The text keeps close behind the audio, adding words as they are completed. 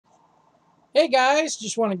Hey guys,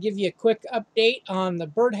 just want to give you a quick update on the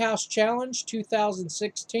Birdhouse Challenge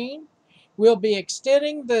 2016. We'll be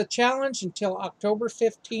extending the challenge until October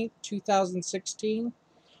 15th, 2016,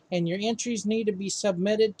 and your entries need to be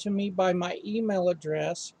submitted to me by my email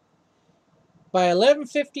address by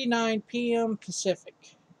 11:59 p.m.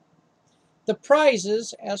 Pacific. The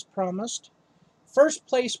prizes, as promised, first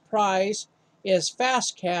place prize is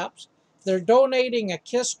FastCaps. They're donating a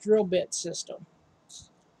KISS drill bit system.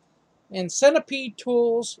 And Centipede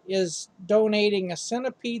Tools is donating a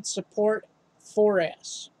Centipede Support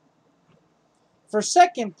 4S. For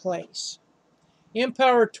second place,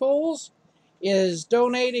 POWER Tools is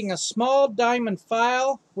donating a small diamond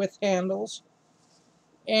file with handles,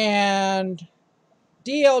 and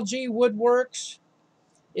dlgWoodWorks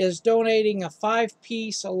is donating a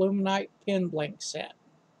 5-piece Alumilite Pen Blank set.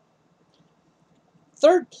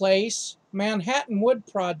 Third place, Manhattan Wood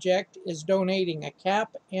Project is donating a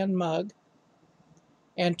cap and mug.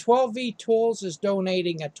 And 12V Tools is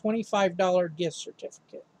donating a $25 gift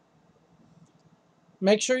certificate.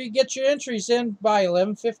 Make sure you get your entries in by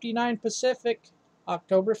 11:59 Pacific,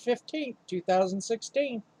 October 15th,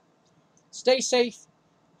 2016. Stay safe,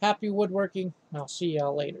 happy woodworking, and I'll see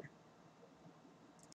y'all later.